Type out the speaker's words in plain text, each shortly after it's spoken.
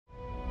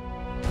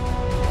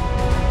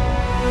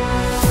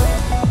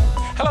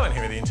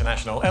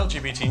international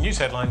LGBT news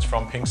headlines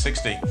from Pink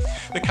 60.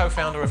 The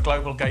co-founder of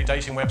global gay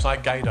dating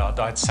website Gaydar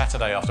died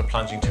Saturday after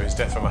plunging to his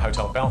death from a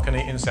hotel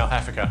balcony in South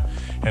Africa.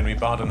 Henry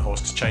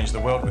Badenhorst changed the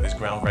world with his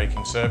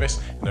groundbreaking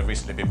service and has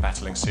recently been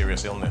battling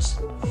serious illness.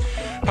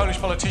 Polish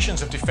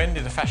politicians have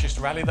defended a fascist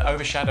rally that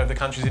overshadowed the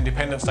country's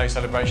Independence Day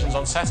celebrations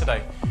on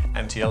Saturday.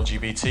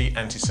 Anti-LGBT,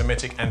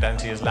 anti-Semitic and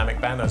anti-Islamic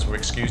banners were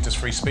excused as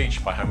free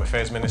speech by Home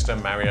Affairs Minister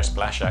Mariusz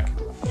Blaszczak.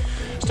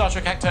 Star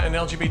Trek actor and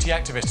LGBT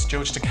activist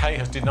George Takei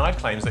has denied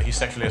claims that he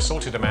sexually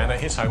assaulted a man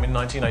at his home in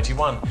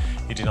 1981.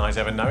 He denies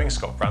ever knowing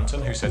Scott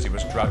Brunton, who says he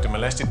was drugged and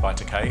molested by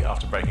Takei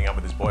after breaking up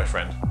with his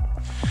boyfriend.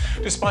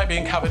 Despite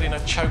being covered in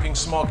a choking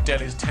smog,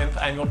 Delhi's 10th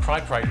annual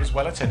Pride Parade was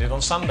well attended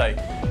on Sunday.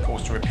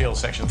 Calls to repeal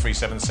Section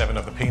 377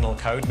 of the Penal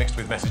Code mixed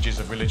with messages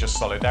of religious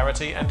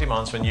solidarity and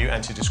demands for new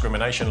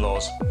anti-discrimination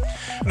laws.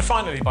 And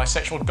finally,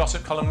 bisexual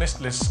gossip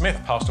columnist Liz Smith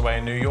passed away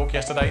in New York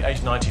yesterday,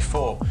 aged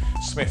 94.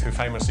 Smith, who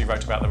famously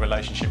wrote about the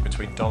relationship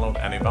between Donald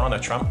and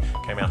Ivana Trump,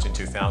 came out in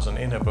 2000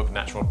 in her book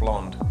Natural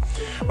Blonde.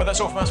 Well,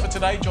 that's all from us for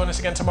today. Join us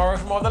again tomorrow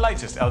for more of the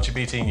latest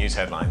LGBT news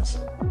headlines.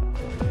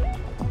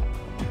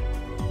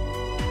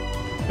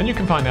 And you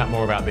can find out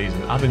more about these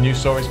and other news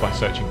stories by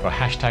searching for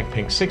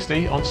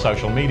 #Pink60 on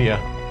social media.